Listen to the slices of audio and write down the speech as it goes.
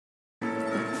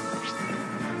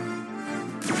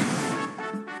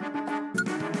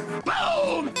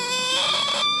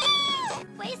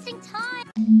wasting time.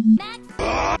 Max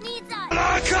needs us.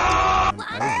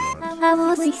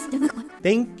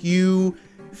 Thank you,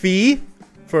 Fee,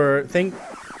 for I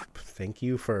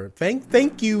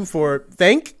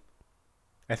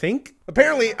think.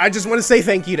 Apparently, I just want to say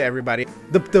thank you to everybody.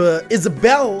 The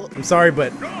Isabelle, I'm sorry,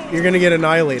 but you're gonna get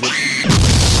annihilated.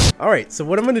 All right, so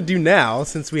what I'm gonna do now,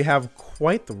 since we have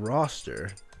quite the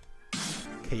roster,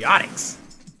 Chaotix.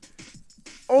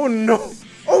 Oh no!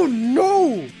 Oh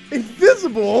no!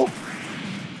 Invisible!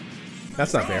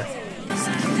 That's not fair.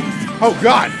 Oh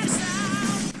god!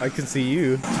 I can see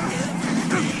you.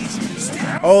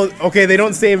 Oh, okay, they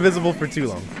don't stay invisible for too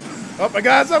long. Oh, I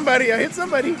got somebody! I hit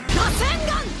somebody!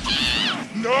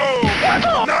 No!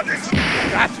 Not this!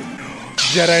 Gotcha!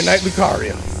 Jedi Knight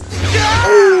Lucario.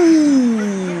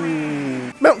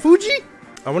 Ooh. Mount Fuji?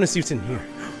 I want to see what's in here.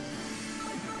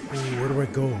 Ooh, where do I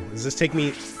go? Does this take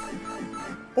me?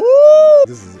 Ooh!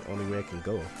 This is the only way I can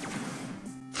go.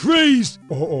 Freeze!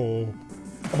 Uh-oh.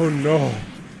 Oh no.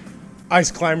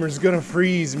 Ice Climber's gonna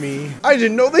freeze me. I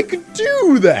didn't know they could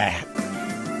do that!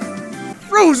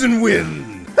 Frozen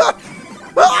Wind!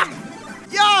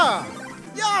 Yeah!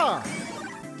 Yeah!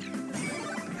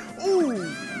 Ooh!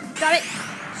 Stop it!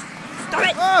 Stop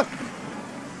it! Oh!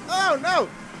 Oh no!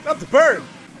 Not the bird!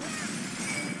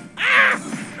 Ah!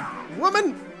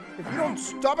 Woman! If you don't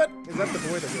stop it, is that the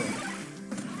boy or the girl?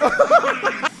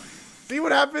 See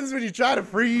what happens when you try to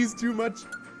freeze too much?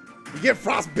 You get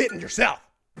frostbitten yourself.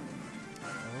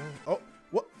 Oh,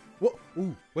 what? What?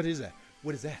 Ooh, what is that?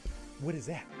 What is that? What is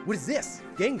that? What is this?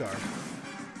 Gengar.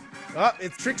 Ah,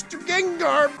 it's Trickster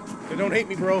Gengar. They don't hate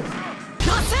me, bro.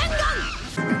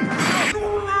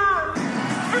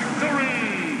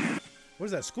 Victory! What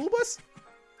is that? School bus?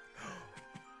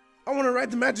 I want to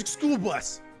ride the magic school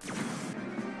bus.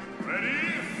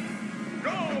 Ready?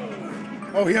 Go!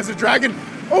 Oh, he has a dragon.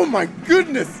 Oh my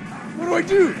goodness. What do I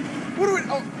do? What do I?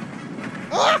 Oh.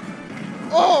 Ah!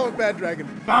 Oh, bad dragon.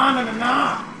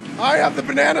 Banana! I have the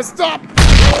banana. Stop.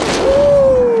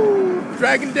 Woo!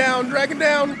 Dragon down. Dragon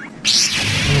down.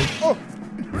 Oh.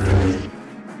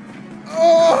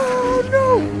 Oh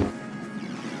no.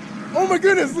 Oh my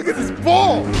goodness. Look at this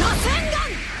ball.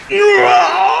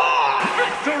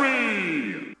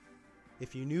 Victory!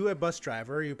 If you knew a bus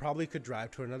driver, you probably could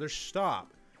drive to another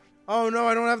stop. Oh no,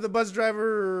 I don't have the bus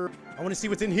driver. I want to see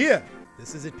what's in here.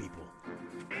 This is it, people.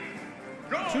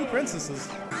 Go! 2 princesses.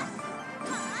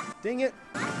 Dang it.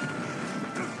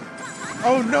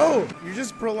 Oh no, you're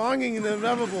just prolonging the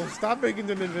inevitable. Stop making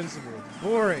them invincible.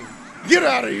 Boring. Get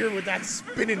out of here with that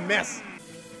spinning mess.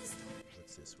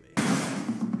 What's this way?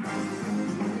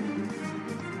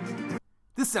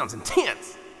 This sounds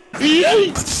intense.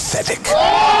 Pathetic.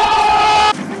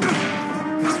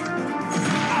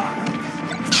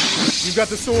 You got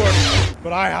the sword,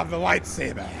 but I have the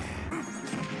lightsaber.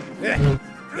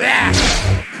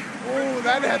 Oh,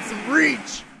 that had some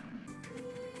reach.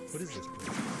 What is this place?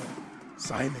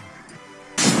 Simon.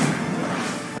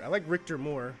 I like Richter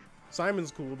more.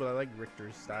 Simon's cool, but I like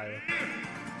Richter's style.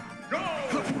 Go!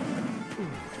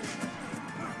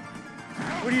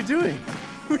 What are you doing?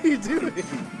 What are you doing?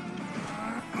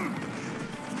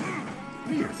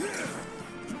 Weird.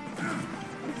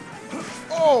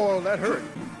 Oh, that hurt.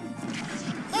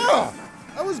 Oh,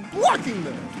 I was blocking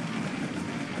them.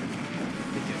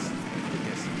 Take this. Take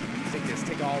this. Take this.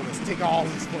 Take all this. Take all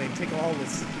this flame. Take all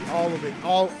this. All of it.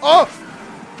 All. Oh!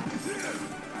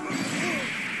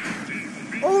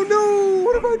 Oh no!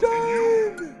 What have I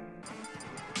done?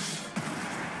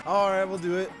 All right, we'll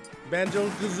do it. Banjo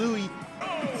Kazooie.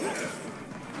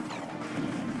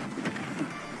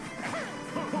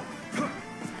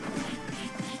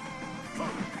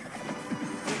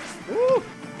 Ooh.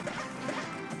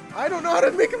 I don't know how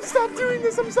to make him stop doing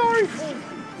this. I'm sorry.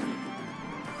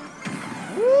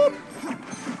 Whoop.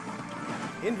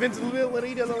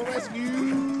 Invincibility to the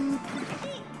rescue.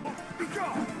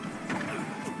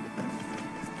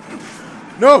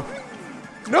 No!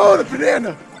 No, the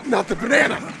banana! Not the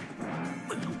banana!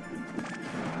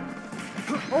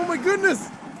 Oh my goodness!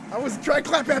 I was trying to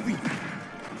clap happy.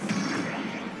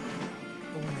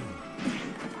 Oh.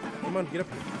 Come on, get up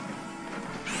here.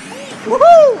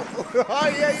 Woohoo! Oh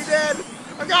yeah, you did!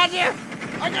 I got you!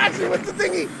 I got you with the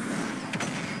thingy!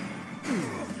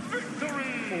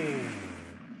 Victory!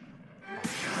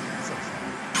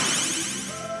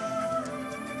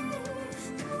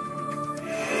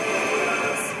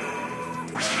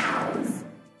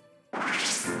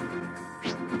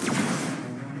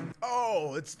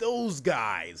 Oh, it's those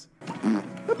guys.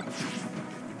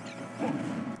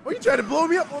 Oh, you trying to blow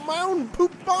me up with my own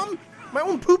poop bomb? My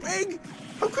own poop egg?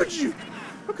 How could you?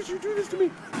 How could you do this to me?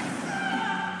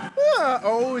 Ah,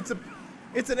 oh, it's a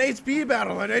It's an HP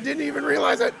battle and I didn't even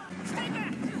realize it.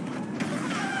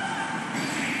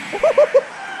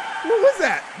 What was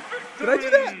that? Did I do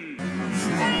that?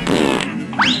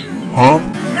 Huh?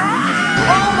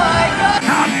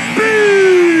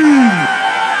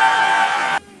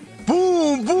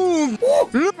 Boom, boom.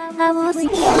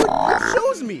 It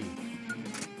shows me.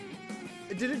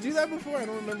 Did it do that before? I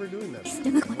don't remember doing that.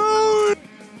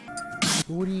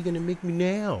 What are you gonna make me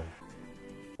now?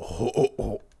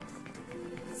 Oh.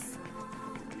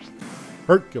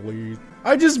 Hercules.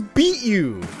 I just beat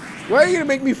you. Why are you gonna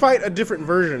make me fight a different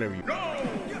version of you?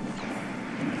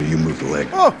 You move the leg.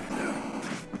 Oh!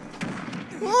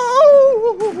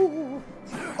 Oh!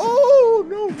 Oh!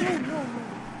 No!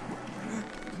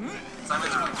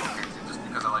 Simon's really cool character just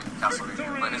because I like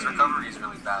Castlevania, but his recovery is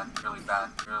really bad.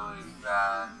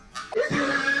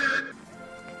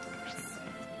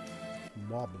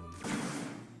 Moblin.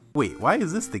 Wait, why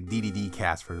is this the DDD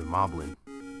cast for the Moblin?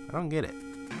 I don't get it.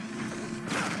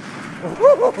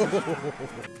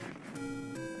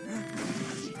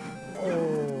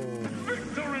 Oh.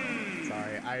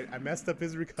 Sorry, I messed up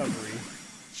his recovery.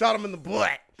 Shot him in the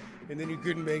butt. And then he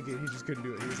couldn't make it. He just couldn't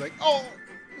do it. He was like, oh,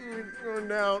 we're going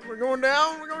down. We're going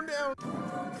down. We're going down.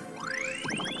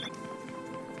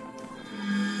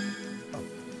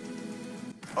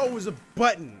 Oh, it was a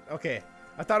button. Okay.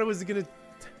 I thought it was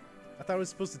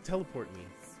supposed to teleport me.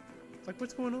 It's like,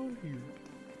 what's going on here?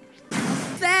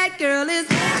 That girl is.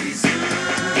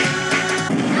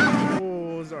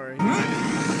 Oh, sorry.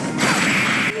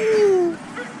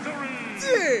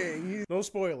 Dang! No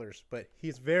spoilers, but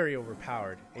he's very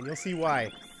overpowered, and you'll see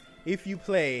why if you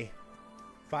play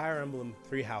Fire Emblem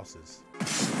Three Houses.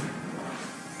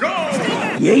 Go!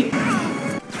 Yeet!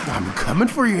 I'm coming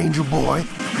for you, Angel Boy.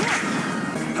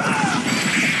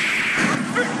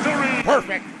 Victory!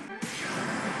 Perfect!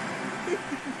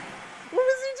 What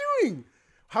was he doing?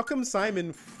 How come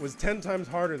Simon was 10 times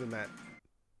harder than that?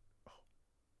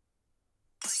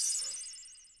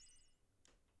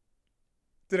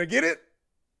 Did I get it?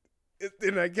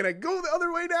 Can I go the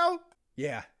other way now?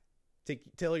 Yeah.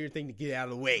 Tell your thing to get out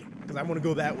of the way, because I want to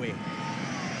go that way.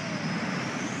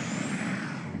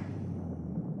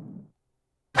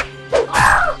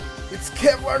 It's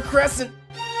Kevlar Crescent.